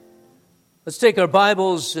Let's take our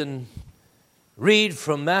Bibles and read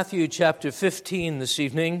from Matthew chapter 15 this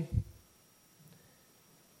evening.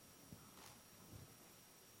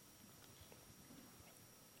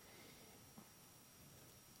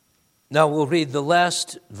 Now we'll read the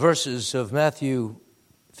last verses of Matthew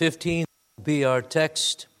 15, will be our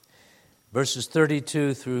text, verses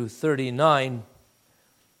 32 through 39.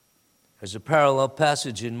 There's a parallel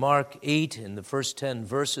passage in Mark 8 in the first 10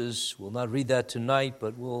 verses. We'll not read that tonight,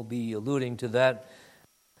 but we'll be alluding to that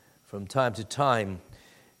from time to time.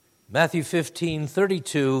 Matthew 15, 32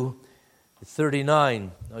 to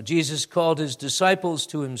 39. Now Jesus called his disciples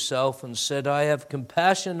to himself and said, I have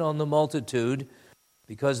compassion on the multitude,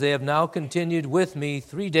 because they have now continued with me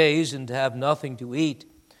 3 days and have nothing to eat.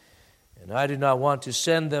 And I do not want to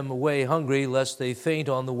send them away hungry, lest they faint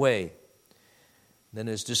on the way. Then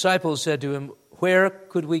his disciples said to him, Where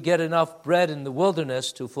could we get enough bread in the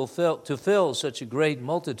wilderness to fill such a great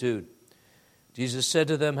multitude? Jesus said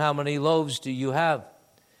to them, How many loaves do you have?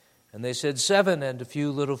 And they said, 7, and a few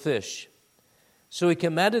little fish. So he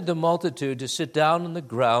commanded the multitude to sit down on the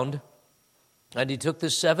ground, and he took the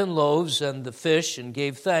 7 loaves and the fish, and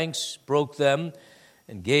gave thanks, broke them,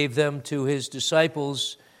 and gave them to his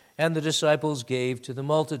disciples, and the disciples gave to the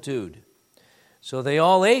multitude. So they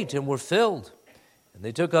all ate and were filled. And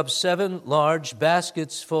they took up 7 large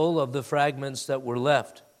baskets full of the fragments that were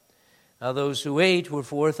left. Now those who ate were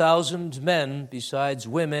 4,000 men, besides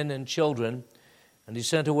women and children. And he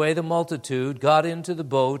sent away the multitude, got into the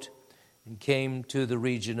boat, and came to the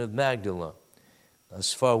region of Magdala.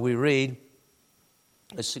 Thus far we read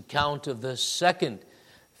this account of the second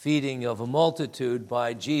feeding of a multitude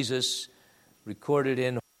by Jesus, recorded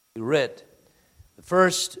in Holy Writ. The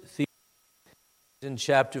first feeding is in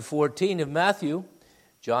chapter 14 of Matthew,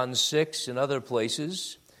 John 6 and other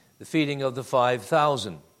places, the feeding of the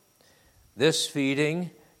 5,000. This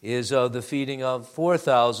feeding is of the feeding of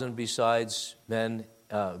 4,000 besides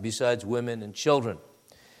women and children.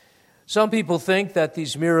 Some people think that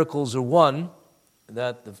these miracles are one,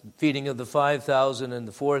 that the feeding of the 5,000 and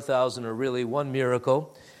the 4,000 are really one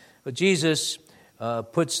miracle. But Jesus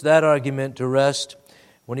puts that argument to rest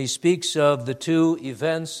when he speaks of the 2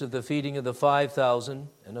 events of the feeding of the 5,000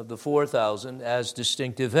 and of the 4,000 as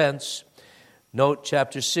distinct events. Note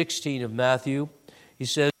chapter 16 of Matthew. He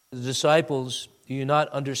says to the disciples, Do you not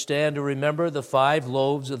understand or remember the 5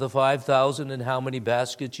 loaves of the 5,000 and how many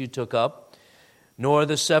baskets you took up? Nor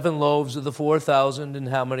the 7 loaves of the 4,000 and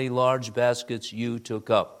how many large baskets you took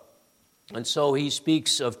up? And so he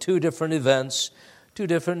speaks of 2 different events, 2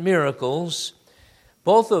 different miracles,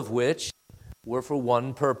 both of which were for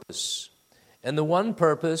one purpose. And the one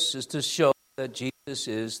purpose is to show that Jesus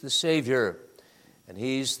is the Savior. And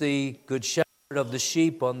he's the good shepherd of the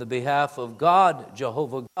sheep on the behalf of God,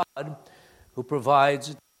 Jehovah God, who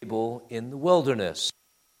provides a table in the wilderness.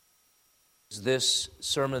 This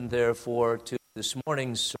sermon, therefore, to this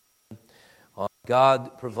morning's sermon on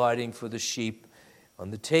God providing for the sheep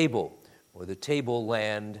on the table, or the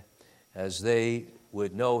tableland, as they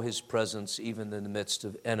would know his presence even in the midst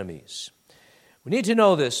of enemies. We need to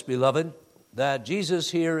know this, beloved, that Jesus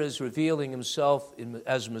here is revealing himself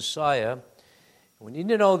as Messiah. We need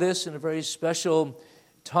to know this in a very special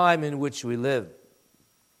time in which we live.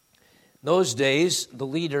 In those days, the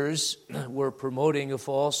leaders were promoting a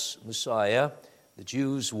false Messiah. The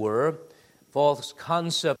Jews were. False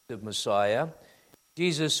concept of Messiah.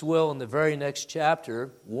 Jesus will, in the very next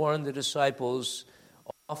chapter, warn the disciples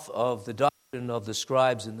off of the doctrine of the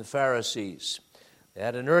scribes and the Pharisees. They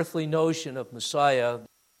had an earthly notion of Messiah,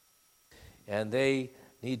 and they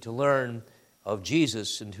need to learn of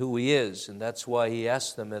Jesus and who he is. And that's why he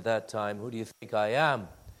asked them at that time, Who do you think I am?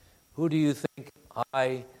 Who do you think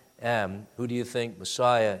I am? Who do you think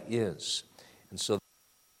Messiah is? And so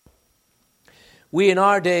we in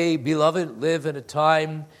our day, beloved, live in a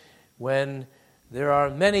time when there are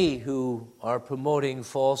many who are promoting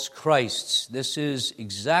false Christs. This is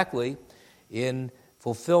exactly in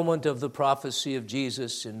fulfillment of the prophecy of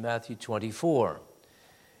Jesus in Matthew 24.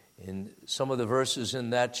 In some of the verses in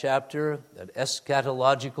that chapter, that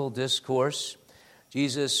eschatological discourse,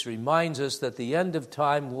 Jesus reminds us that the end of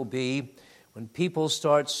time will be when people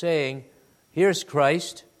start saying, Here's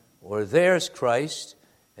Christ, or there's Christ,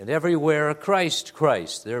 and everywhere a Christ,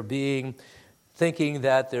 Christ. They're thinking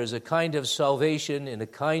that there's a kind of salvation in a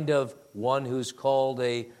kind of one who's called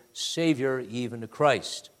a Savior, even a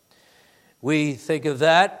Christ. We think of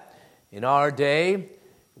that in our day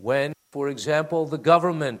when, for example, the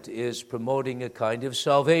government is promoting a kind of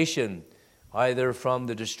salvation, either from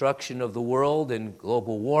the destruction of the world and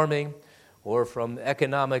global warming, or from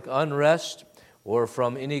economic unrest, or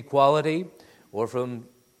from inequality, or from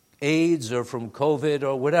AIDS or from COVID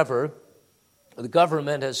or whatever, the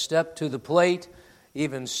government has stepped to the plate,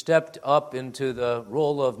 even stepped up into the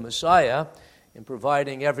role of Messiah in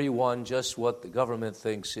providing everyone just what the government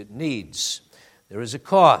thinks it needs. There is a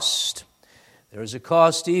cost. There is a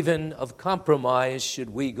cost even of compromise should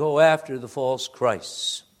we go after the false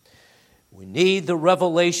Christs. We need the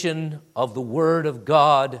revelation of the Word of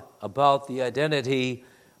God about the identity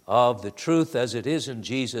of the truth as it is in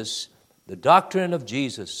Jesus, the doctrine of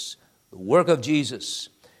Jesus, the work of Jesus,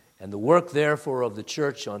 and the work, therefore, of the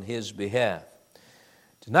church on His behalf.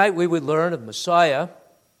 Tonight we would learn of Messiah,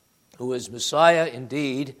 who is Messiah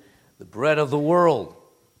indeed, the bread of the world.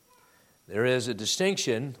 There is a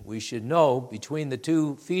distinction we should know between the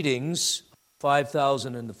two feedings,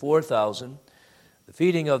 5,000 and the 4,000. The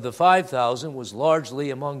feeding of the 5,000 was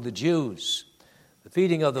largely among the Jews. The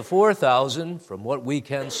feeding of the 4,000, from what we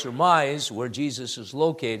can surmise where Jesus is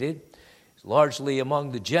located, is largely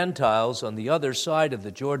among the Gentiles on the other side of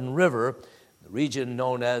the Jordan River, the region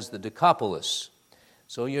known as the Decapolis.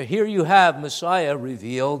 So here you have Messiah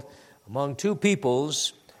revealed among two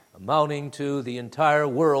peoples amounting to the entire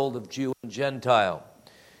world of Jew and Gentile.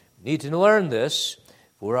 We need to learn this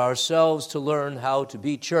for ourselves to learn how to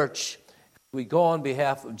be church. We go on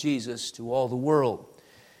behalf of Jesus to all the world.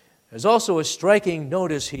 There's also a striking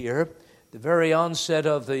notice here, the very onset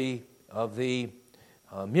of the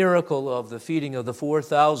miracle of the feeding of the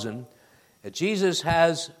 4,000, that Jesus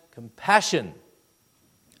has compassion.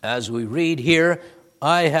 As we read here,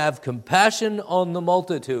 I have compassion on the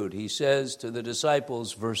multitude, he says to the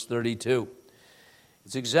disciples, verse 32.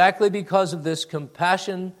 It's exactly because of this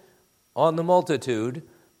compassion on the multitude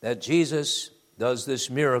that Jesus does this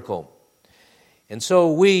miracle. And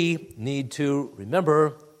so we need to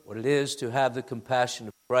remember what it is to have the compassion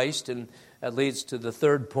of Christ, and that leads to the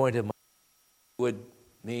third point of my would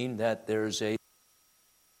mean that there's a... It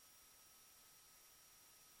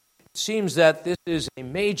seems that this is a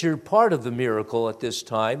major part of the miracle at this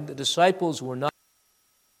time. The disciples were not...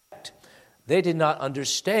 They did not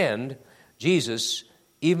understand Jesus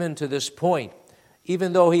even to this point.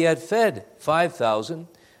 Even though he had fed 5,000,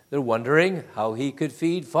 they're wondering how he could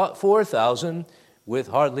feed 4,000 with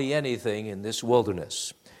hardly anything in this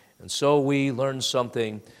wilderness. And so we learn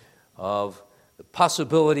something of the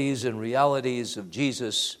possibilities and realities of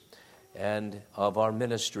Jesus and of our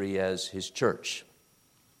ministry as his church.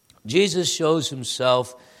 Jesus shows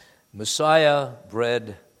himself Messiah,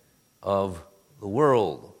 bread of the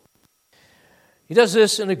world. He does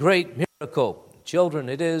this in a great miracle. Children,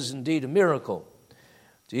 it is indeed a miracle.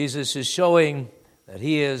 Jesus is showing that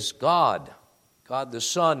he is God, God the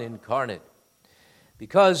Son incarnate.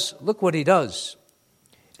 Because look what he does.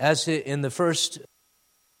 As in the first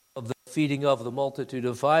of the feeding of the multitude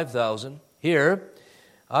of 5,000, here,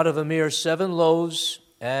 out of a mere 7 loaves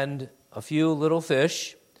and a few little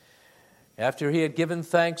fish, after he had given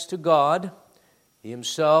thanks to God, he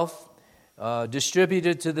himself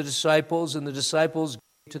distributed to the disciples, and the disciples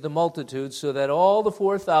gave to the multitude, so that all the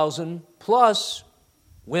 4,000 plus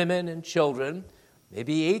women and children,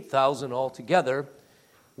 maybe 8,000 altogether,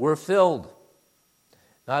 were filled.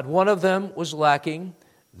 Not one of them was lacking.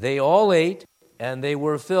 They all ate, and they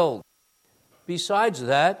were filled. Besides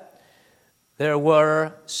that, there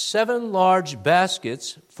were 7 large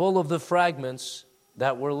baskets full of the fragments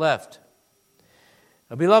that were left.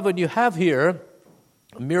 Now, beloved, you have here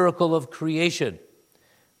a miracle of creation.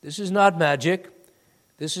 This is not magic.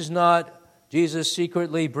 This is not Jesus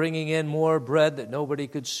secretly bringing in more bread that nobody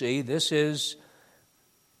could see. This is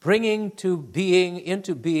bringing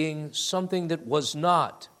into being something that was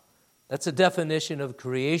not. That's a definition of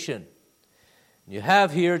creation. You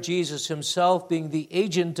have here Jesus himself being the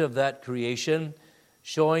agent of that creation,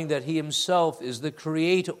 showing that he himself is the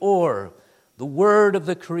creator, the Word of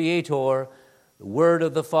the Creator, the Word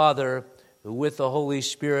of the Father, who with the Holy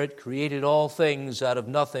Spirit created all things out of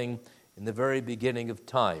nothing in the very beginning of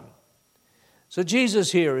time. So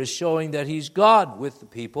Jesus here is showing that he's God with the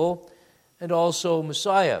people and also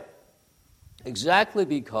Messiah, exactly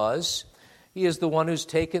because he is the one who's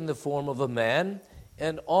taken the form of a man,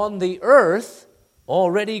 and on the earth,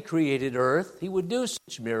 already created earth, he would do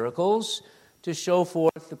such miracles to show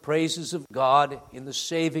forth the praises of God in the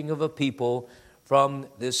saving of a people from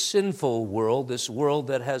this sinful world, this world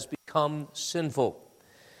that has become sinful.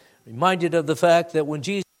 Reminded of the fact that when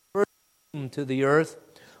Jesus first came to the earth,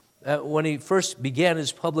 when he first began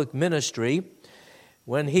his public ministry,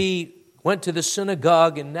 when he went to the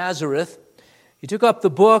synagogue in Nazareth, he took up the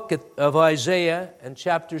book of Isaiah and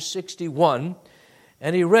chapter 61,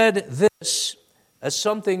 and he read this as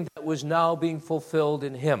something that was now being fulfilled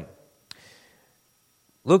in him.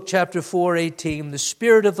 Luke chapter 4:18, "The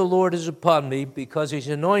Spirit of the Lord is upon me, because He's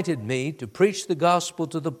anointed me to preach the gospel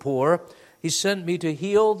to the poor. He sent me to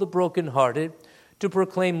heal the brokenhearted, to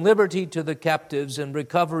proclaim liberty to the captives and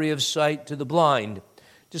recovery of sight to the blind,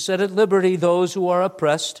 to set at liberty those who are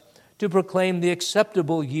oppressed, to proclaim the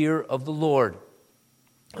acceptable year of the Lord."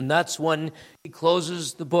 And that's when he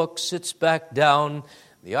closes the book, sits back down,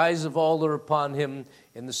 the eyes of all are upon him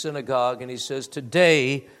in the synagogue, and he says,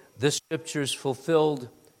 "Today this scripture is fulfilled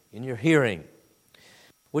in your hearing."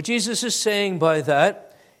 What Jesus is saying by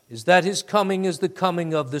that is that his coming is the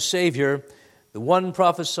coming of the Savior, the one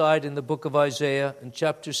prophesied in the book of Isaiah in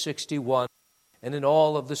chapter 61 and in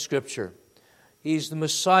all of the scripture. He's the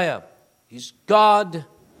Messiah. He's God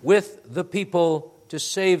with the people to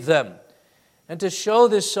save them and to show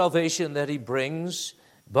this salvation that he brings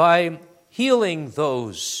by healing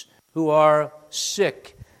those who are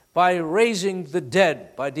sick, by raising the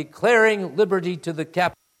dead, by declaring liberty to the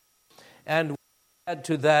captives, and add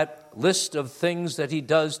to that list of things that he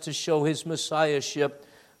does to show his messiahship,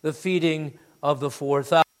 the feeding of the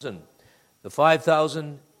 4,000, the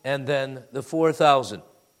 5,000, and then the 4,000.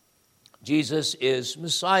 Jesus is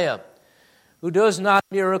Messiah, who does not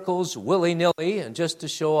miracles willy-nilly and just to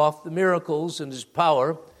show off the miracles and his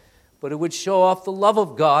power, but it would show off the love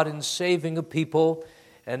of God in saving a people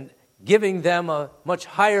and giving them a much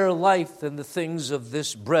higher life than the things of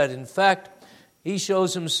this bread. In fact, he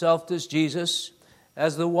shows himself as Jesus,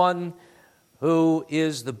 as the one who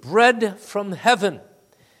is the bread from heaven.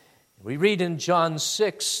 We read in John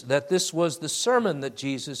 6 that this was the sermon that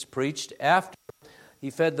Jesus preached after he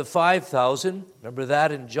fed the 5,000. Remember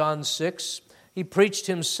that in John 6? He preached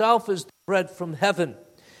himself as the bread from heaven.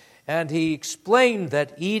 And he explained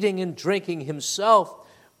that eating and drinking himself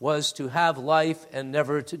was to have life and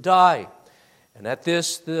never to die. And at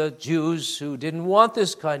this, the Jews who didn't want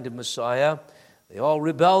this kind of Messiah, they all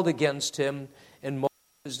rebelled against him, and most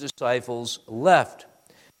of his disciples left.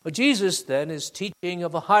 But Jesus then is teaching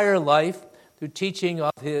of a higher life through giving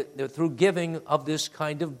of this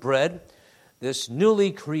kind of bread, this newly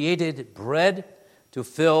created bread to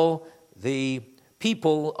fill the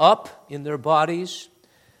people up in their bodies.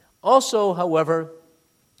 Also, however,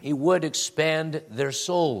 he would expand their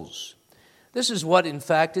souls. This is what, in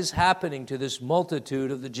fact, is happening to this multitude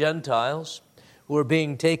of the Gentiles who are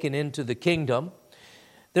being taken into the kingdom.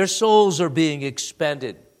 Their souls are being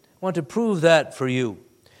expanded. I want to prove that for you.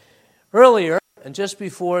 Earlier, and just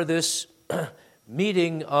before this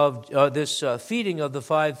feeding of the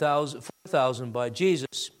 4,000 by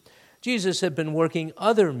Jesus, Jesus had been working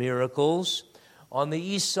other miracles on the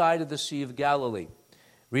east side of the Sea of Galilee.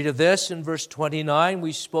 Read of this in verse 29.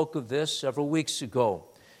 We spoke of this several weeks ago.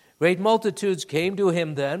 Great multitudes came to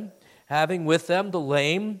him then, having with them the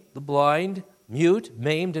lame, the blind, mute,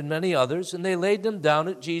 maimed, and many others, and they laid them down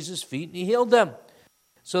at Jesus' feet, and he healed them.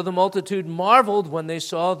 So the multitude marveled when they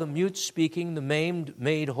saw the mute speaking, the maimed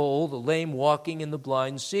made whole, the lame walking, and the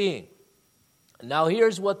blind seeing. And now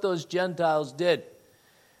here's what those Gentiles did,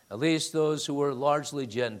 at least those who were largely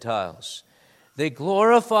Gentiles. They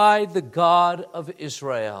glorified the God of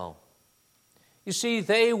Israel. You see,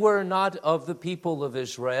 they were not of the people of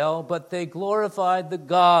Israel, but they glorified the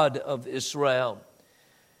God of Israel,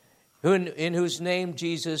 in whose name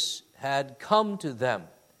Jesus had come to them.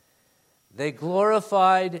 They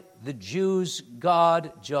glorified the Jews'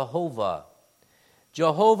 God, Jehovah.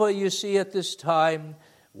 Jehovah, you see, at this time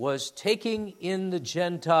was taking in the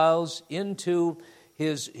Gentiles into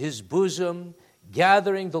his bosom,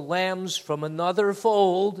 gathering the lambs from another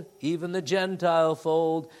fold, even the Gentile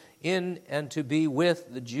fold, in and to be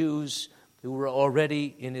with the Jews who were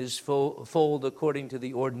already in his fold according to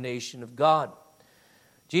the ordination of God.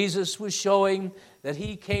 Jesus was showing that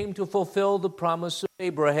he came to fulfill the promise of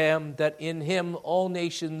Abraham, that in him all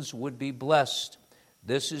nations would be blessed.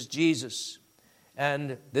 This is Jesus,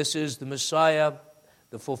 and this is the Messiah,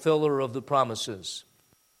 the fulfiller of the promises.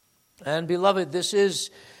 And beloved, this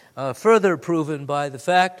is further proven by the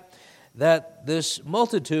fact that this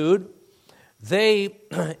multitude, they,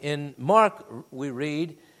 in Mark we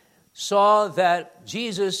read, saw that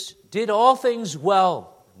Jesus did all things well.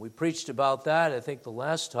 We preached about that, I think, the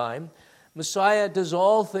last time. Messiah does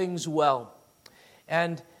all things well.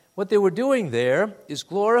 And what they were doing there is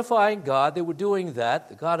glorifying God. They were doing that,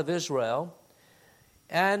 the God of Israel,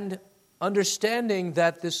 and understanding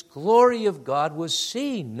that this glory of God was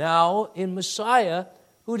seen now in Messiah,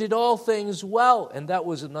 who did all things well. And that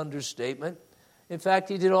was an understatement. In fact,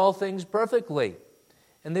 he did all things perfectly.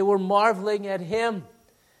 And they were marveling at him,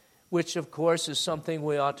 which, of course, is something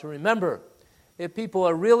we ought to remember. If people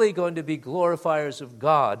are really going to be glorifiers of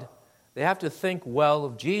God, they have to think well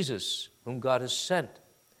of Jesus, whom God has sent.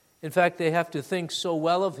 In fact, they have to think so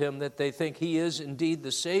well of him that they think he is indeed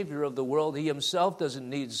the Savior of the world. He himself doesn't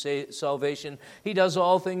need salvation. He does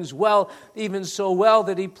all things well, even so well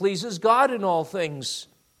that he pleases God in all things.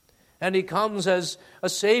 And he comes as a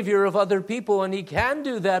Savior of other people, and he can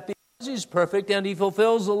do that because he's perfect, and he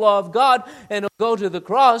fulfills the law of God, and he'll go to the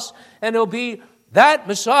cross, and he'll be that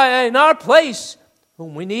Messiah in our place,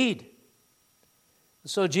 whom we need.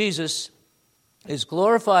 So Jesus is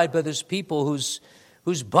glorified by this people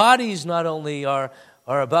whose bodies not only are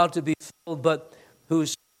about to be filled, but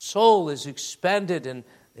whose soul is expanded and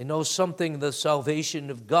they know something of the salvation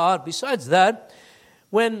of God. Besides that,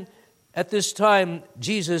 when at this time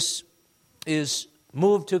Jesus is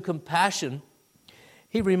moved to compassion,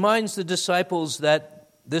 he reminds the disciples that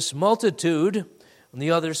this multitude on the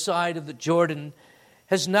other side of the Jordan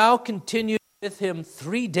has now continued with him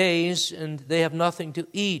 3 days, and they have nothing to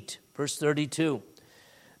eat. Verse 32.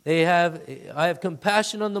 I have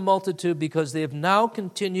compassion on the multitude because they have now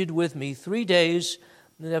continued with me 3 days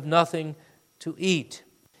and they have nothing to eat.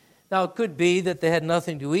 Now, it could be that they had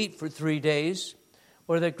nothing to eat for 3 days,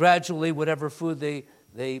 or that gradually whatever food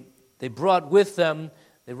they brought with them,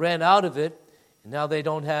 they ran out of it, and now they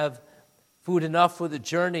don't have food enough for the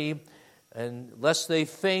journey, and lest they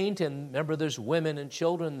faint, and remember there's women and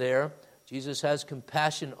children there, Jesus has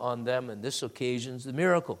compassion on them, and this occasions the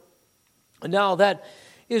miracle. And now that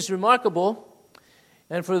is remarkable.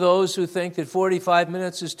 And for those who think that 45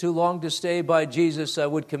 minutes is too long to stay by Jesus, I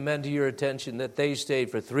would commend to your attention that they stayed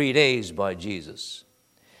for 3 days by Jesus.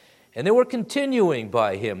 And they were continuing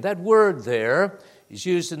by him. That word there is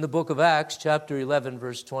used in the book of Acts, chapter 11,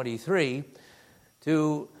 verse 23,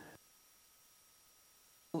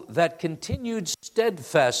 that continued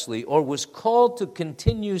steadfastly, or was called to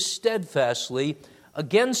continue steadfastly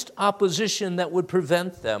against opposition that would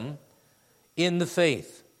prevent them in the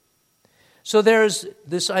faith. So there's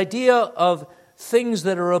this idea of things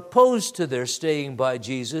that are opposed to their staying by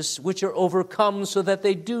Jesus, which are overcome so that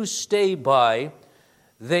they do stay by,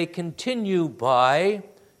 they continue by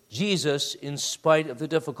Jesus in spite of the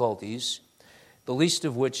difficulties, the least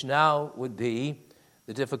of which now would be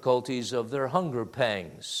the difficulties of their hunger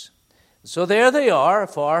pangs. So there they are,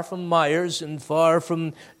 far from Myers and far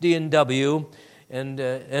from D&W and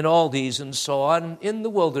Aldi's and so on, in the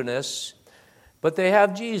wilderness, but they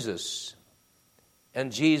have Jesus.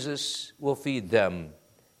 And Jesus will feed them,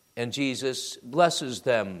 and Jesus blesses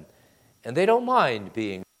them, and they don't mind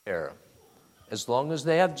being there as long as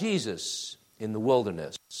they have Jesus in the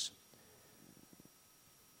wilderness.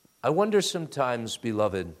 I wonder sometimes,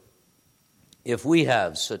 beloved, if we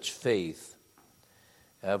have such faith,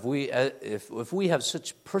 if we have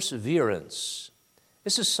such perseverance.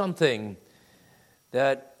 This is something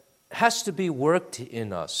that has to be worked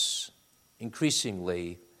in us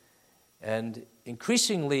increasingly, and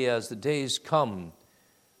increasingly as the days come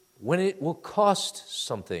when it will cost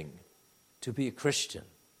something to be a Christian,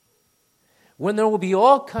 when there will be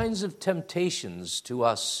all kinds of temptations to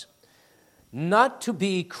us not to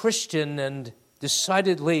be Christian and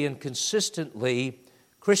decidedly and consistently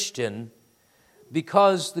Christian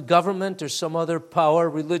because the government or some other power,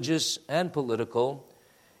 religious and political,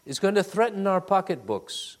 is going to threaten our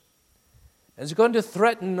pocketbooks. It's going to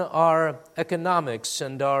threaten our economics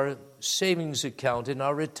and our savings account and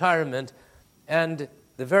our retirement and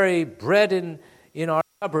the very bread in our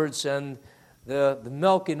cupboards and the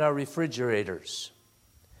milk in our refrigerators.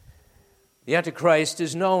 The Antichrist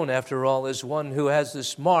is known, after all, as one who has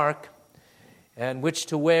this mark, and which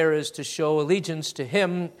to wear is to show allegiance to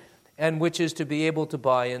him, and which is to be able to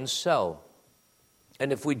buy and sell.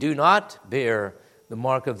 And if we do not bear the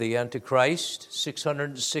mark of the Antichrist,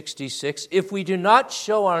 666, if we do not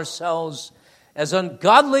show ourselves as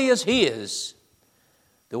ungodly as he is,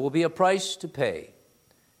 there will be a price to pay,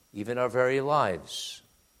 even our very lives.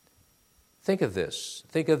 Think of this.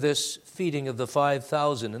 Think of this feeding of the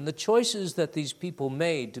 5,000 and the choices that these people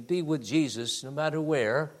made to be with Jesus no matter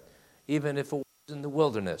where, even if it was in the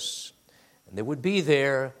wilderness. And they would be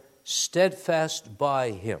there steadfast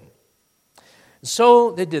by him.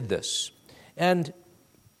 So they did this. And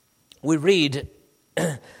we read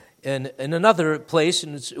in another place,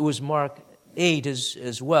 and it was Mark 8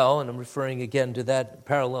 as well, and I'm referring again to that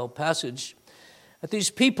parallel passage, that these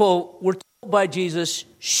people were told by Jesus,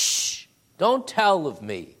 shh, don't tell of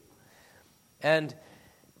me. And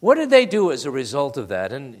what did they do as a result of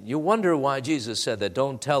that? And you wonder why Jesus said that,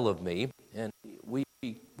 don't tell of me. And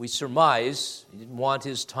we surmise he didn't want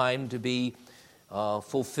his time to be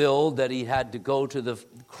fulfilled, that he had to go to the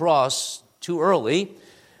cross too early,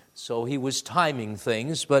 so he was timing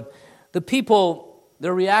things. But the people,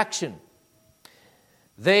 their reaction,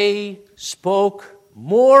 they spoke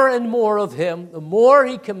more and more of him, the more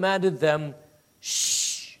he commanded them,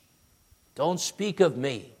 shh, don't speak of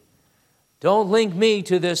me. Don't link me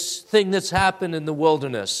to this thing that's happened in the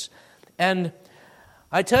wilderness. And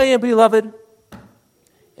I tell you, beloved,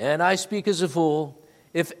 and I speak as a fool,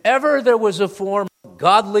 if ever there was a form of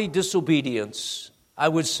godly disobedience, I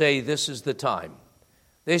would say this is the time.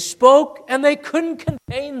 They spoke and they couldn't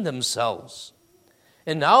contain themselves.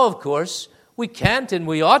 And now, of course, we can't and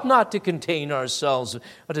we ought not to contain ourselves,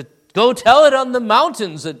 but to go tell it on the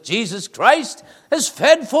mountains that Jesus Christ has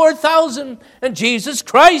fed 4,000 and Jesus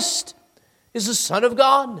Christ is the Son of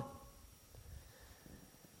God.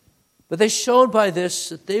 But they showed by this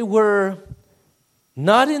that they were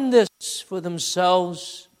not in this for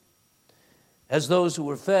themselves as those who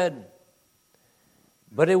were fed,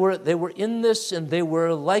 but they were in this and they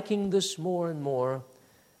were liking this more and more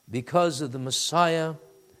because of the Messiah,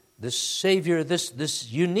 this Savior,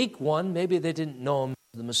 this unique one. Maybe they didn't know him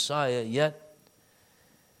as the Messiah yet.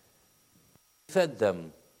 He fed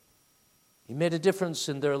them. He made a difference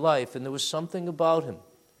in their life, and there was something about him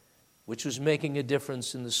which was making a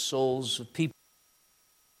difference in the souls of people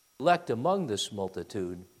elect among this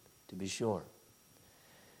multitude, to be sure.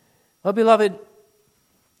 Well, beloved,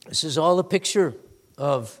 this is all a picture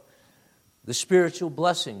of the spiritual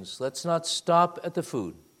blessings. Let's not stop at the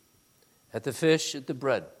food, at the fish, at the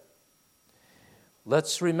bread.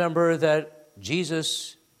 Let's remember that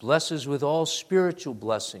Jesus blesses with all spiritual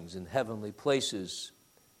blessings in heavenly places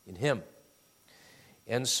in him.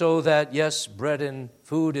 And so that, yes, bread and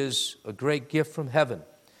food is a great gift from heaven.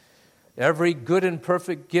 Every good and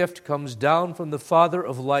perfect gift comes down from the Father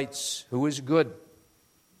of lights, who is good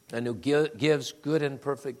and who gives good and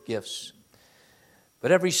perfect gifts.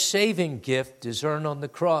 But every saving gift is earned on the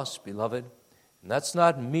cross, beloved. And that's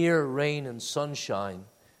not mere rain and sunshine.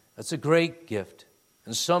 That's a great gift.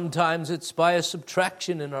 And sometimes it's by a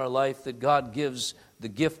subtraction in our life that God gives the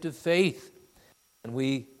gift of faith. And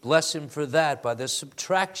we bless him for that, by the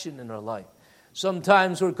subtraction in our life.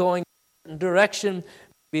 Sometimes we're going in a direction,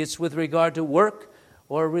 maybe it's with regard to work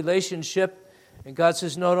or a relationship, and God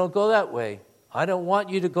says, no, don't go that way. I don't want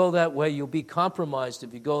you to go that way. You'll be compromised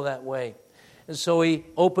if you go that way. And so he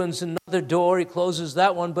opens another door, he closes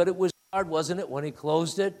that one, but it was hard, wasn't it, when he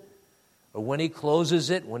closed it? Or when he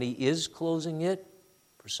closes it, when he is closing it?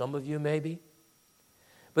 For some of you, maybe.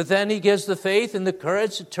 But then he gives the faith and the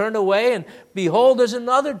courage to turn away, and behold, there's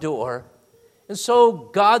another door. And so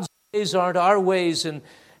God's ways aren't our ways,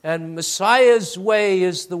 and Messiah's way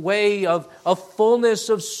is the way of fullness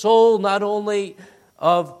of soul, not only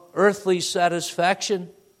of earthly satisfaction.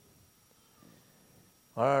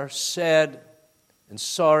 Our sad and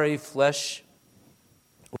sorry flesh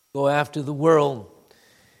will go after the world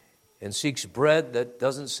and seeks bread that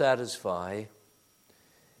doesn't satisfy.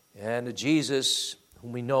 And Jesus,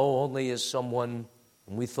 whom we know only as someone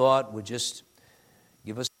whom we thought would just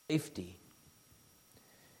give us safety.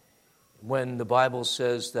 When the Bible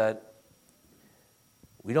says that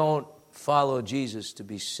we don't follow Jesus to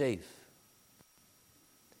be safe,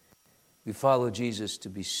 we follow Jesus to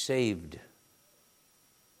be saved.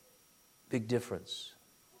 Big difference.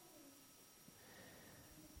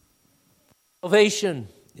 Salvation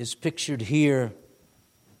is pictured here,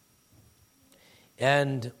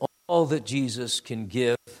 and all that Jesus can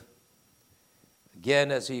give.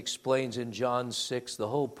 Again, as he explains in John 6, the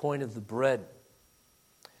whole point of the bread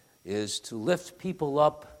is to lift people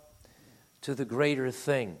up to the greater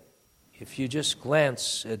thing. If you just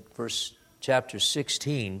glance at chapter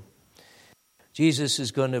 16, Jesus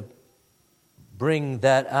is going to bring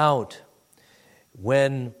that out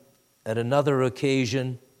when, at another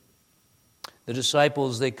occasion, the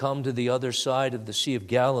disciples, they come to the other side of the Sea of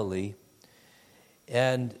Galilee,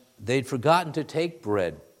 and they'd forgotten to take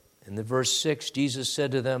bread. In the verse 6, Jesus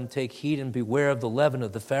said to them, "Take heed and beware of the leaven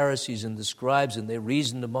of the Pharisees and the scribes." And they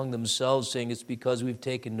reasoned among themselves, saying, "It's because we've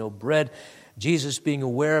taken no bread." Jesus, being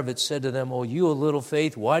aware of it, said to them, "Oh, you of little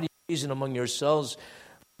faith, why do you reason among yourselves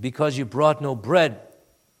because you brought no bread?"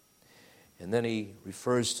 And then he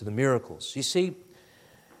refers to the miracles. You see,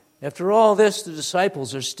 after all this, the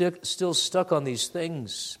disciples are still stuck on these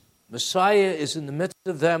things. Messiah is in the midst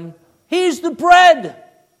of them. He's the bread.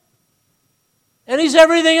 And he's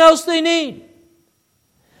everything else they need.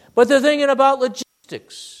 But they're thinking about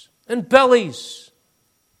logistics and bellies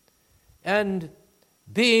and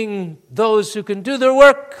being those who can do their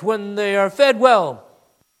work when they are fed well.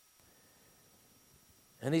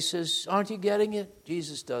 And he says, aren't you getting it?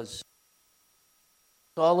 Jesus does.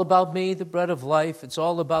 It's all about me, the bread of life. It's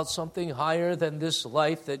all about something higher than this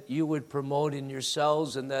life that you would promote in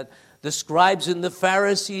yourselves and that the scribes and the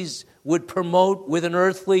Pharisees would promote with an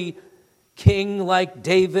earthly king like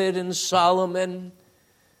David and Solomon,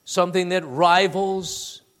 something that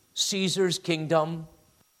rivals Caesar's kingdom.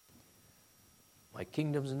 My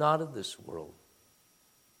kingdom's not of this world.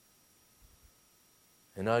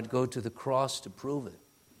 And I'd go to the cross to prove it.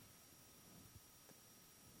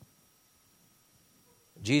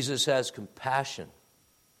 Jesus has compassion.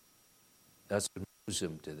 That's what moves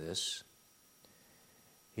him to this.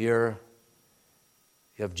 Here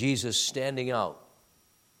you have Jesus standing out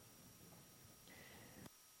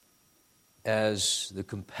as the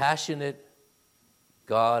compassionate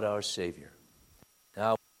God, our Savior.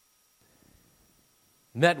 Now,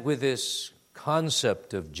 met with this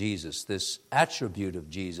concept of Jesus, this attribute of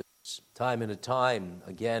Jesus, time and time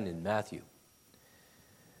again in Matthew.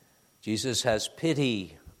 Jesus has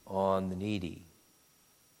pity on the needy.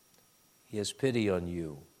 He has pity on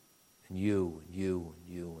you, and you, and you,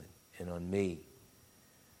 and you, and on me,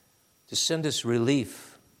 to send us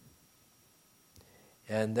relief.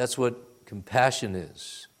 And that's what compassion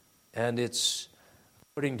is. And it's,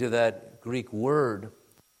 according to that Greek word,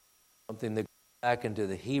 something that goes back into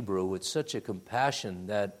the Hebrew, it's such a compassion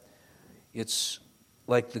that it's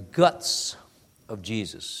like the guts of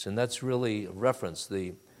Jesus. And that's really a reference,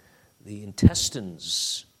 the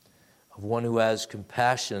intestines of one who has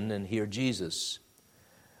compassion, and here Jesus,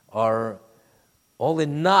 are all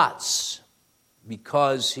in knots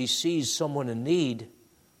because he sees someone in need,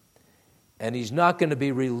 and he's not going to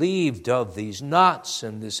be relieved of these knots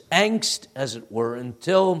and this angst, as it were,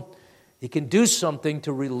 until he can do something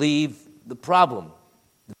to relieve the problem,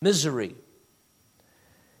 the misery.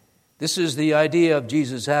 This is the idea of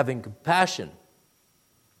Jesus having compassion.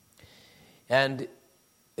 And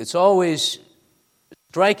it's always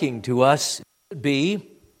striking to us, it should be,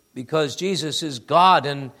 because Jesus is God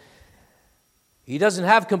and he doesn't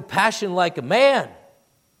have compassion like a man.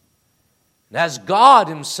 And as God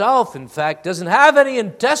himself, in fact, doesn't have any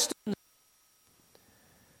intestines.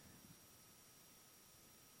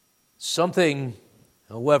 Something,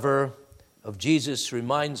 however, of Jesus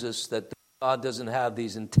reminds us that God doesn't have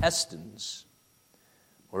these intestines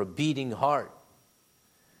or a beating heart.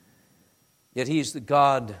 Yet he's the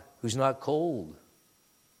God who's not cold.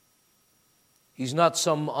 He's not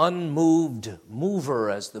some unmoved mover,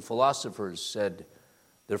 as the philosophers said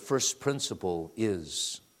their first principle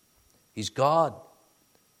is. He's God,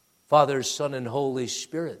 Father, Son, and Holy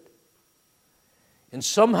Spirit. And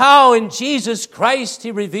somehow in Jesus Christ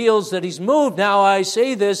he reveals that he's moved. Now I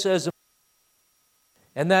say this as a...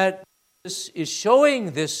 and that this is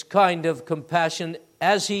showing this kind of compassion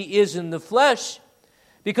as he is in the flesh.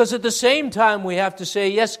 Because at the same time we have to say,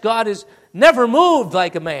 yes, God is never moved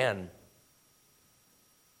like a man.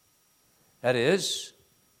 That is,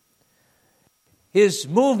 his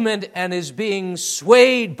movement and his being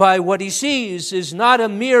swayed by what he sees is not a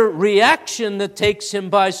mere reaction that takes him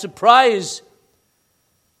by surprise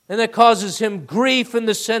and that causes him grief in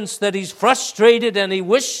the sense that he's frustrated and he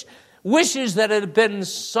wishes that it had been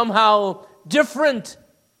somehow different.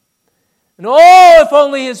 And oh, if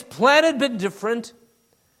only his plan had been different.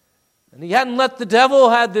 And he hadn't let the devil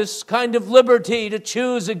have this kind of liberty to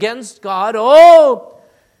choose against God. Oh,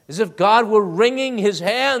 as if God were wringing his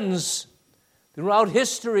hands throughout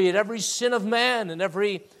history at every sin of man and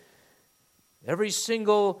every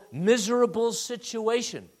single miserable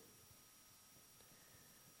situation.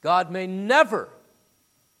 God may never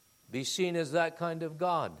be seen as that kind of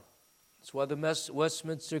God. That's why the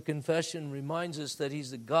Westminster Confession reminds us that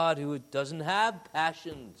he's the God who doesn't have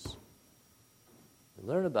passions. We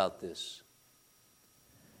learn about this.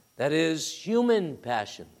 That is, human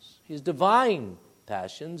passions. He's divine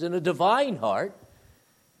passions and a divine heart,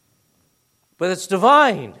 but it's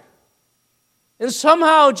divine. And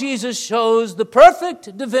somehow Jesus shows the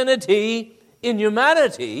perfect divinity in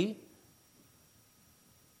humanity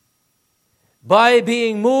by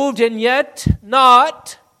being moved and yet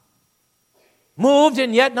not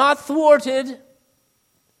thwarted,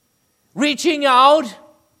 reaching out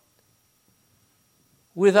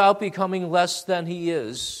without becoming less than he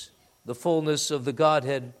is, the fullness of the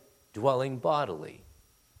Godhead dwelling bodily.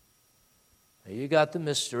 Now you got the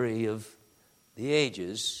mystery of the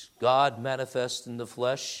ages, God manifest in the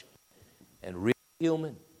flesh and real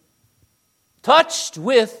human, touched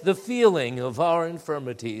with the feeling of our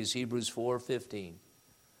infirmities, Hebrews 4:15.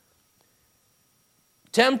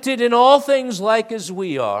 Tempted in all things like as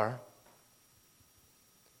we are,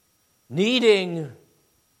 needing,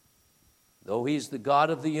 though he's the God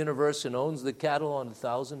of the universe and owns the cattle on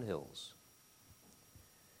 1,000 hills,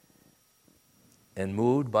 and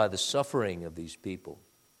moved by the suffering of these people.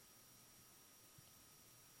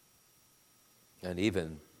 And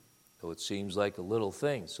even though it seems like a little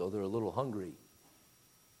thing, so they're a little hungry.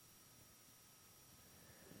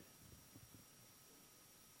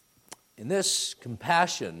 In this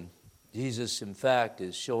compassion, Jesus, in fact,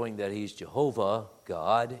 is showing that he's Jehovah,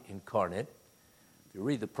 God incarnate. If you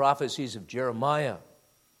read the prophecies of Jeremiah,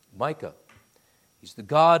 Micah, he's the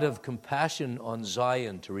God of compassion on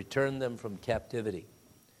Zion to return them from captivity.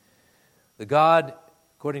 The God,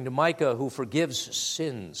 according to Micah, who forgives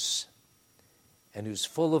sins and who's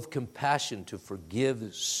full of compassion to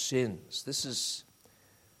forgive sins. This is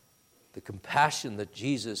the compassion that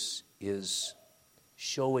Jesus is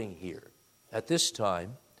showing here. At this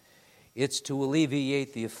time, it's to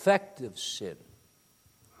alleviate the effect of sin,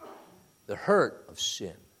 the hurt of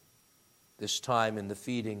sin. This time in the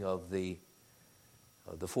feeding of the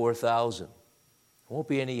 4,000. There won't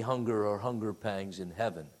be any hunger or hunger pangs in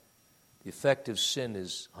heaven. The effect of sin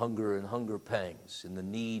is hunger and hunger pangs, and the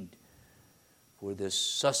need for this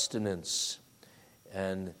sustenance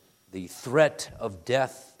and the threat of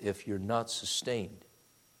death if you're not sustained.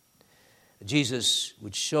 Jesus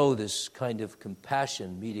would show this kind of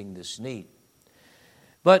compassion meeting this need.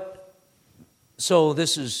 But so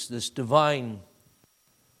this is this divine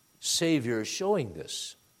Savior showing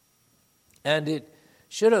this. And it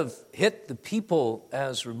should have hit the people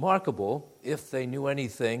as remarkable if they knew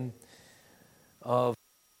anything of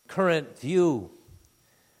current view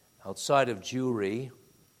outside of Jewry,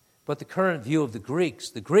 but the current view of the Greeks.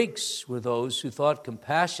 The Greeks were those who thought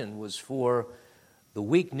compassion was for the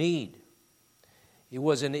weak-kneed. It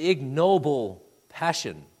was an ignoble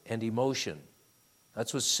passion and emotion.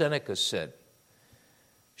 That's what Seneca said.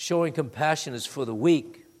 Showing compassion is for the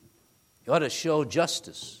weak. You ought to show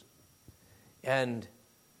justice. And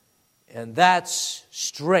that's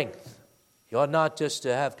strength. You ought not just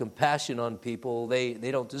to have compassion on people. They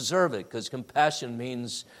don't deserve it, because compassion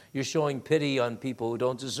means you're showing pity on people who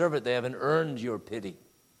don't deserve it. They haven't earned your pity.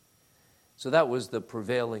 So that was the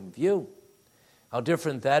prevailing view. How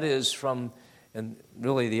different that is from, and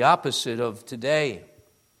really the opposite of today.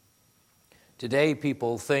 Today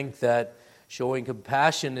people think that showing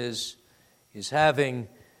compassion is having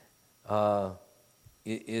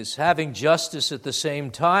justice at the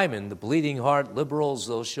same time. And the bleeding heart liberals,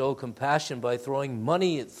 they'll show compassion by throwing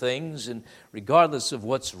money at things, and regardless of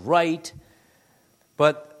what's right.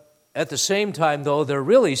 But at the same time, though, they're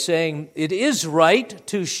really saying it is right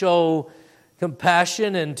to show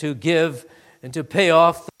compassion and to give and to pay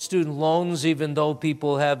off student loans, even though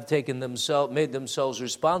people have made themselves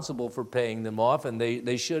responsible for paying them off, and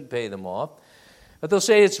they should pay them off. But they'll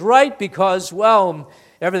say it's right because, well,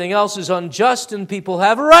 everything else is unjust and people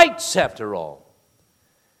have rights after all.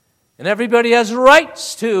 And everybody has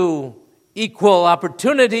rights to equal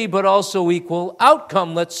opportunity, but also equal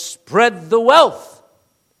outcome. Let's spread the wealth.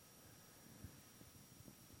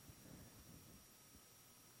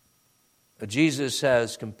 Jesus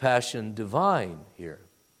has compassion divine here,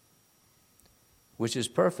 which is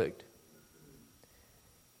perfect,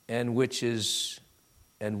 and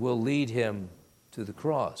will lead him to the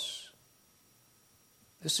cross.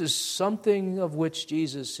 This is something of which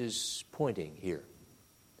Jesus is pointing here.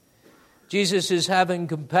 Jesus is having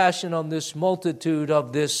compassion on this multitude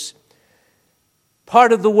of this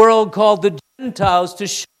part of the world called the Gentiles to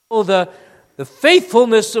show the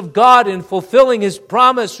faithfulness of God in fulfilling his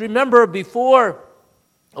promise. Remember, before,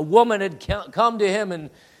 a woman had come to him,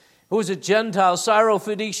 and who was a Gentile,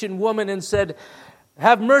 Syrophoenician woman, and said,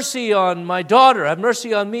 "Have mercy on my daughter. Have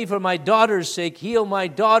mercy on me for my daughter's sake. Heal my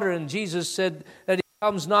daughter." And Jesus said that he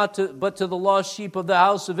comes but to the lost sheep of the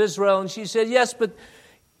house of Israel. And she said, "Yes, but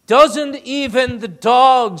don't even the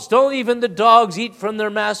dogs eat from their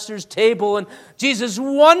master's table?" And Jesus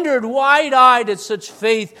wondered wide-eyed at such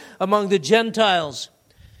faith among the Gentiles.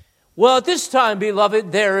 Well, at this time,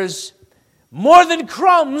 beloved, there is more than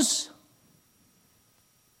crumbs.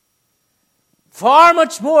 Far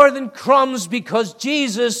much more than crumbs, because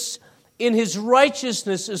Jesus, in his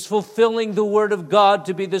righteousness, is fulfilling the word of God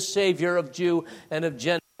to be the Savior of Jew and of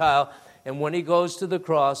Gentile. And when he goes to the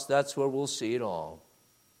cross, that's where we'll see it all.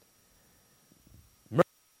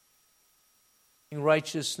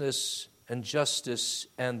 Righteousness and justice,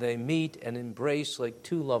 and they meet and embrace like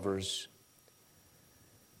two lovers.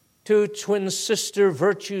 Two twin sister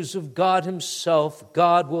virtues of God himself.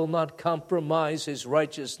 God will not compromise his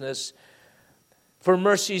righteousness. For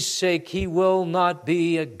mercy's sake, he will not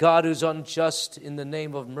be a God who's unjust in the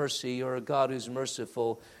name of mercy, or a God who's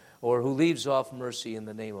merciful, or who leaves off mercy in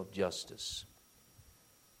the name of justice.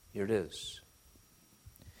 Here it is.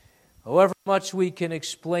 However much we can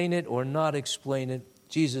explain it or not explain it,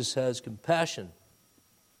 Jesus has compassion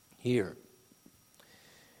here.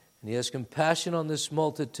 And he has compassion on this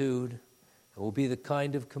multitude. It will be the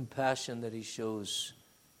kind of compassion that he shows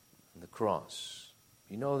on the cross.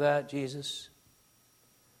 You know that, Jesus?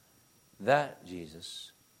 That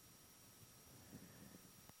Jesus.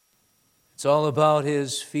 It's all about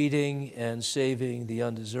his feeding and saving the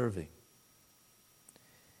undeserving.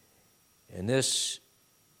 And this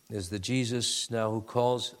is the Jesus now who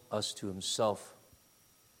calls us to himself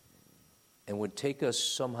and would take us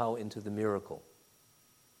somehow into the miracle.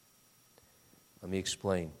 Let me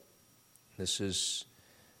explain. This is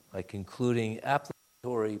my concluding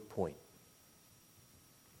applicatory point.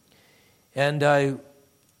 And I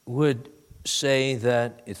would say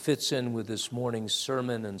that it fits in with this morning's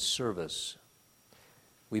sermon and service.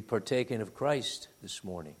 We've partaken of Christ this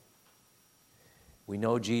morning. We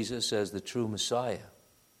know Jesus as the true Messiah,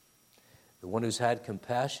 the one who's had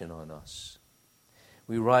compassion on us.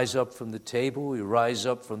 We rise up from the table, we rise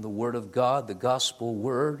up from the Word of God, the gospel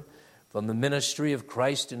word, from the ministry of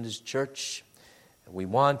Christ and his church, and we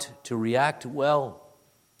want to react well.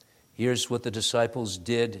 Here's what the disciples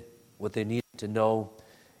did, what they needed to know,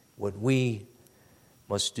 what we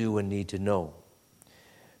must do and need to know.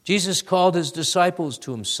 Jesus called his disciples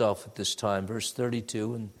to himself at this time, verse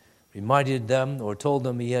 32, and reminded them or told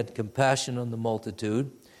them he had compassion on the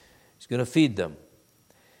multitude. He's going to feed them.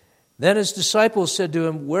 Then his disciples said to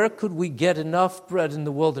him, "Where could we get enough bread in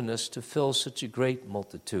the wilderness to fill such a great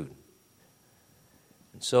multitude?"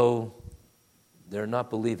 And so they're not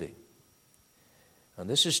believing. And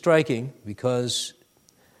this is striking because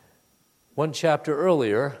one chapter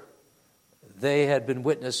earlier, they had been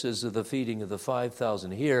witnesses of the feeding of the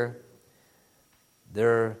 5,000. Here,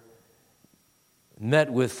 they're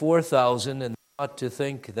met with 4,000 and ought to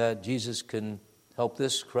think that Jesus can help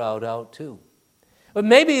this crowd out too. But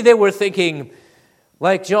maybe they were thinking,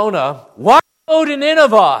 like Jonah, why go to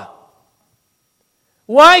Nineveh?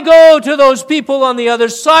 Why go to those people on the other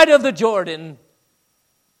side of the Jordan?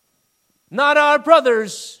 Not our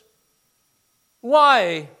brothers.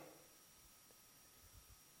 Why?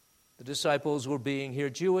 The disciples were being here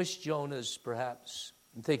Jewish Jonahs, perhaps,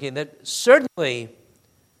 and thinking that certainly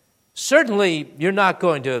you're not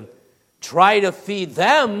going to try to feed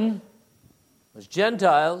them as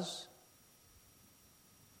Gentiles.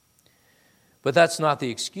 But that's not the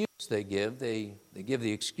excuse they give. They give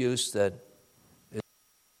the excuse that it's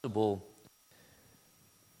possible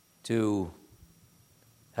to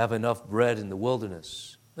have enough bread in the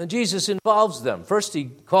wilderness. And Jesus involves them. First, he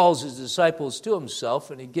calls his disciples to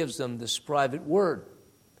himself, and he gives them this private word.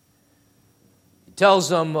 He tells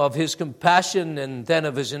them of his compassion and then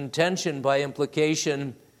of his intention by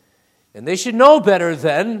implication. And they should know better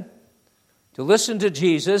then to listen to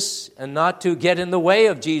Jesus and not to get in the way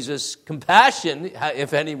of Jesus' compassion,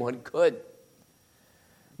 if anyone could,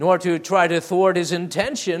 nor to try to thwart his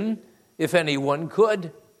intention, if anyone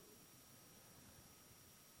could.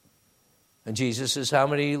 And Jesus says, "How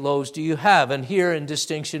many loaves do you have?" And here, in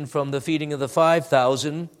distinction from the feeding of the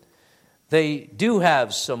 5,000, they do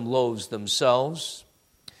have some loaves themselves.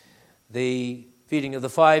 The feeding of the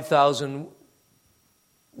 5,000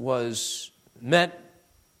 was met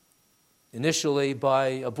initially by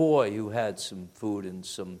a boy who had some food and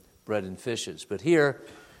some bread and fishes. But here,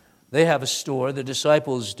 they have a store, the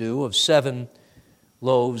disciples do, of 7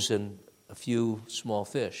 loaves and a few small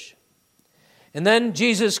fish. And then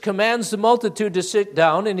Jesus commands the multitude to sit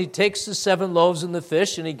down, and he takes the 7 loaves and the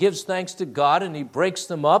fish, and he gives thanks to God, and he breaks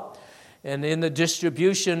them up. And in the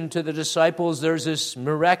distribution to the disciples, there's this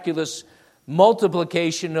miraculous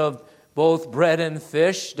multiplication of both bread and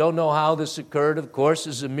fish. Don't know how this occurred, of course,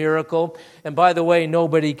 it's a miracle. And by the way,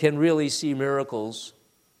 nobody can really see miracles.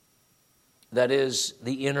 That is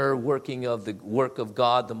the inner working of the work of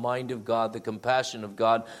God, the mind of God, the compassion of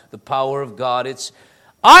God, the power of God. It's,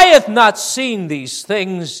 "Eye hath not seen these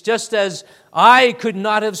things," just as eye could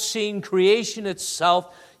not have seen creation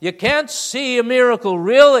itself. You can't see a miracle,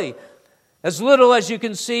 really, as little as you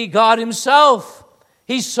can see God himself.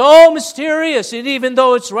 He's so mysterious, and even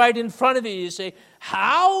though it's right in front of you, you say,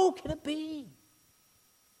 how can it be?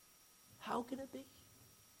 How can it be?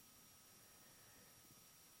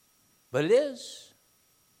 But it is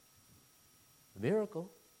a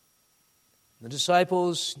miracle. The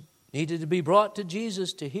disciples needed to be brought to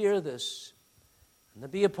Jesus to hear this and to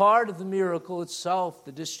be a part of the miracle itself,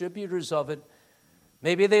 the distributors of it.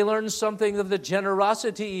 Maybe they learned something of the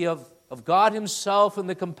generosity of God himself and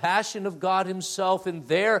the compassion of God himself in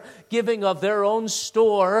their giving of their own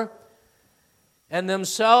store, and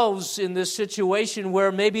themselves in this situation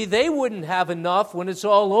where maybe they wouldn't have enough when it's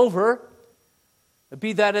all over.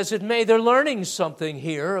 Be that as it may, they're learning something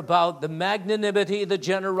here about the magnanimity, the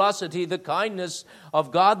generosity, the kindness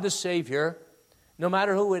of God the Savior, no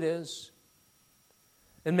matter who it is.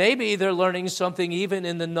 And maybe they're learning something even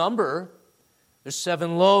in the number. There's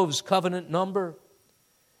 7 loaves, covenant number.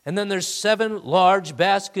 And then there's 7 large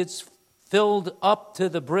baskets filled up to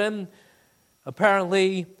the brim,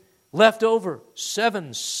 apparently left over.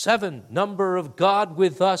 7, number of God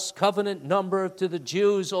with us, covenant number to the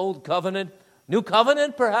Jews, old covenant. New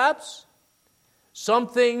covenant, perhaps?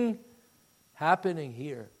 Something happening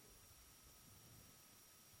here.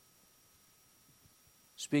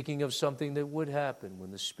 Speaking of something that would happen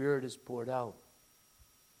when the Spirit is poured out.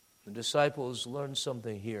 The disciples learned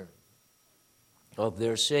something here of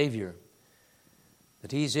their Savior,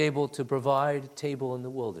 that He's able to provide a table in the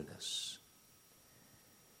wilderness.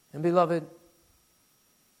 And beloved,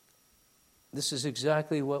 this is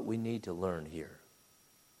exactly what we need to learn here.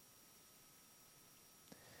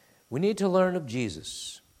 We need to learn of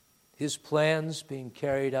Jesus, His plans being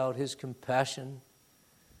carried out, His compassion.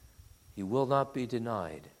 He will not be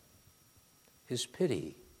denied. His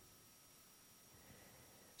pity.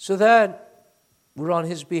 So that we're on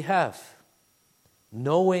His behalf,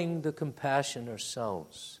 knowing the compassion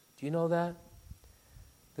ourselves. Do you know that?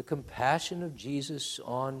 The compassion of Jesus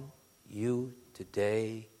on you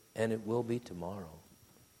today, and it will be tomorrow.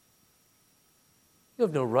 You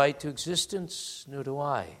have no right to existence, nor do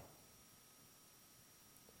I.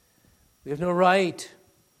 We have no right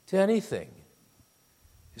to anything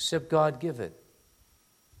except God give it.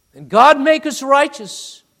 And God make us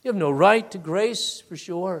righteous. You have no right to grace, for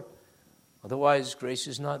sure. Otherwise, grace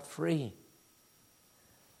is not free.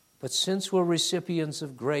 But since we're recipients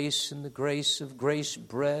of grace, and the grace of grace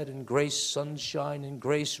bread, and grace sunshine, and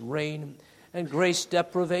grace rain, and grace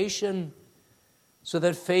deprivation, so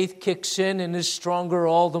that faith kicks in and is stronger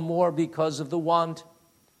all the more because of the want,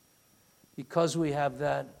 because we have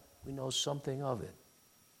that, we know something of it.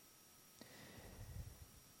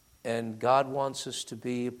 And God wants us to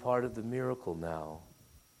be a part of the miracle now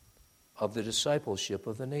of the discipleship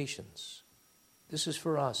of the nations. This is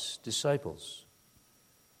for us, disciples.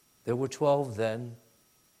 There were 12 then.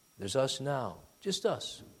 There's us now. Just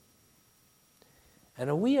us.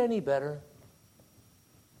 And are we any better?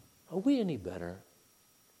 Are we any better?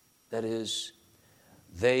 That is,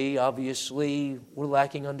 they obviously were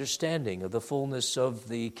lacking understanding of the fullness of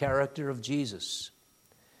the character of Jesus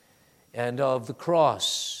and of the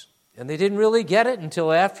cross. And they didn't really get it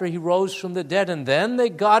until after He rose from the dead. And then they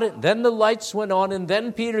got it. Then the lights went on. And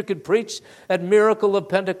then Peter could preach that miracle of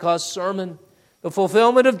Pentecost sermon. The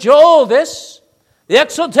fulfillment of Joel, this. The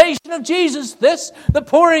exaltation of Jesus, this. The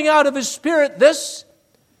pouring out of His Spirit, this.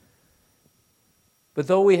 But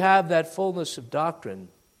though we have that fullness of doctrine,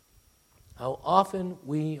 how often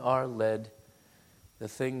we are led to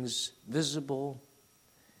things visible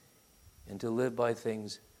and to live by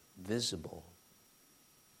things visible.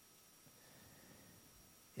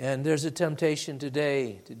 And there's a temptation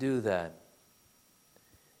today to do that.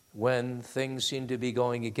 When things seem to be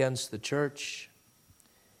going against the church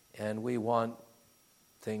and we want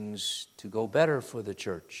things to go better for the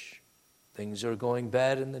church. Things are going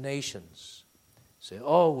bad in the nations. Say,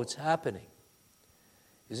 oh, what's happening?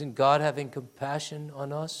 Isn't God having compassion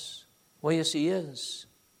on us? Well, yes, He is.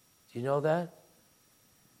 Do you know that?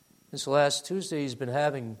 This last Tuesday, He's been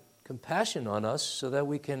having compassion on us so that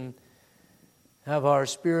we can have our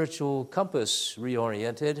spiritual compass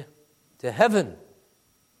reoriented to heaven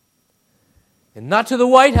and not to the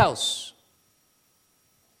White House.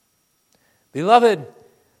 Beloved,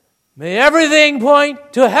 may everything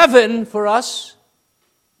point to heaven for us,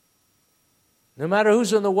 no matter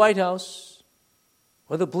who's in the White House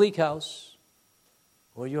or the bleak house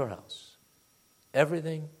or your house.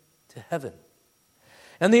 Everything to heaven.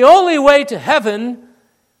 And the only way to heaven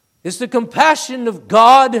is the compassion of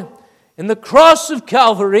God in the cross of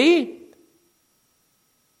Calvary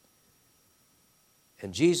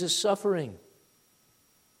and Jesus' suffering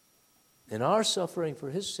and our suffering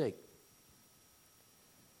for His sake.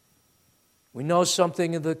 We know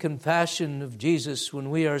something of the compassion of Jesus when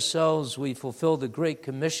we ourselves, we fulfill the Great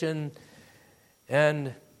Commission.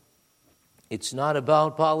 And it's not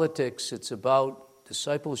about politics, it's about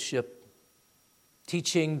discipleship,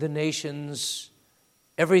 teaching the nations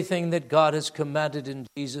everything that God has commanded in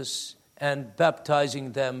Jesus and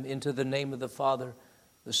baptizing them into the name of the Father,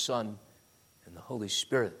 the Son, and the Holy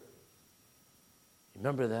Spirit.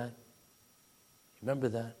 Remember that? Remember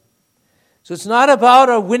that? So it's not about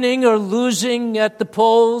our winning or losing at the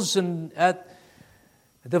polls and at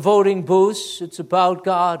the voting booths. It's about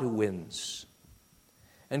God who wins.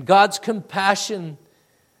 And God's compassion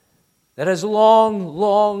that has long,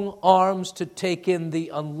 long arms to take in the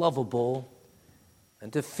unlovable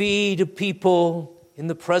and to feed a people in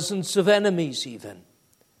the presence of enemies even,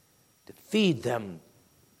 to feed them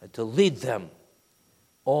and to lead them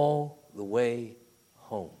all the way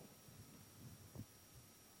home.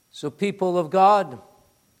 So people of God,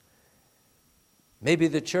 maybe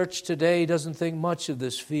the church today doesn't think much of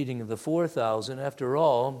this feeding of the 4,000. After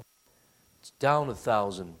all, it's down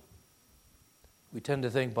 1,000. We tend to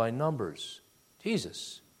think by numbers.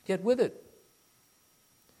 Jesus, get with it.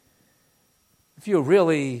 If you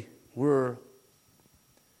really were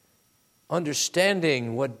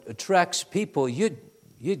understanding what attracts people,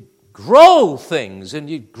 you'd grow things and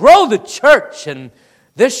you'd grow the church, and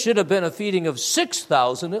this should have been a feeding of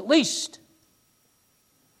 6,000 at least.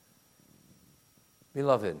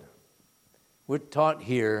 Beloved, we're taught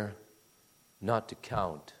here not to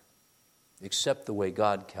count except the way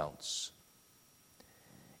God counts.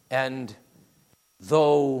 And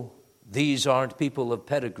though these aren't people of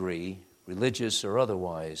pedigree, religious or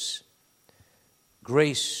otherwise,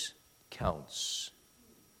 grace counts.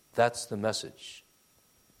 That's the message.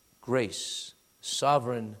 Grace,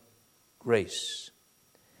 sovereign grace.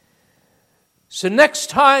 So next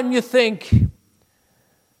time you think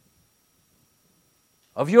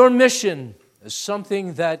of your mission as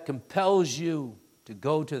something that compels you to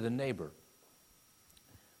go to the neighbor,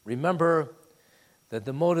 remember that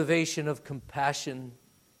the motivation of compassion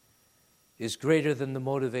is greater than the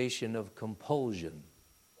motivation of compulsion.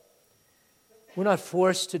 We're not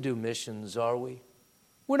forced to do missions, are we?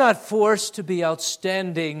 We're not forced to be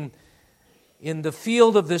outstanding in the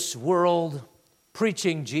field of this world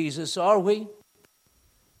preaching Jesus, are we?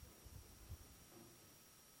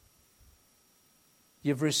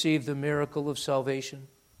 You've received the miracle of salvation.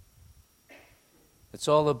 It's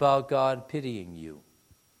all about God pitying you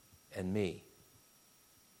and me.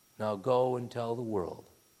 Now go and tell the world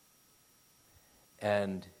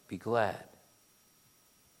and be glad.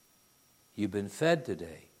 You've been fed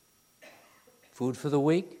today. Food for the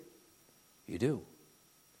week? You do.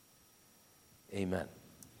 Amen.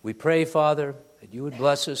 We pray, Father, that you would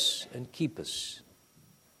bless us and keep us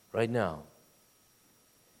right now.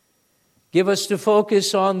 Give us to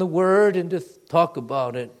focus on the Word and to talk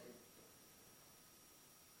about it.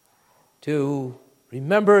 To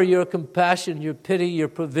remember your compassion, your pity, your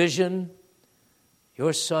provision,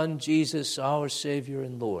 your Son, Jesus, our Savior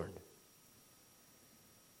and Lord.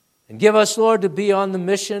 And give us, Lord, to be on the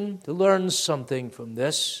mission, to learn something from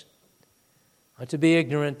this, not to be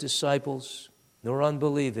ignorant disciples, nor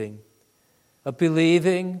unbelieving, but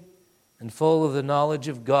believing and full of the knowledge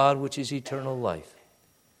of God, which is eternal life.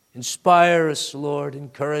 Inspire us, Lord,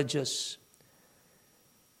 encourage us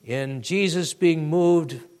in Jesus being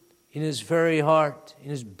moved in his very heart, in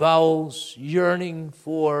his bowels, yearning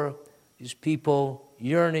for his people,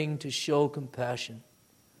 yearning to show compassion.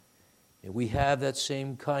 May we have that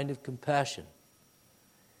same kind of compassion.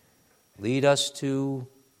 Lead us to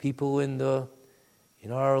people in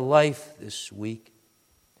our life this week,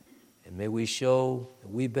 and may we show that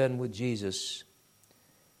we've been with Jesus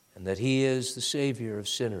and that he is the Savior of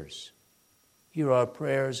sinners. Hear our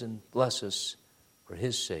prayers and bless us for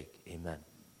his sake. Amen.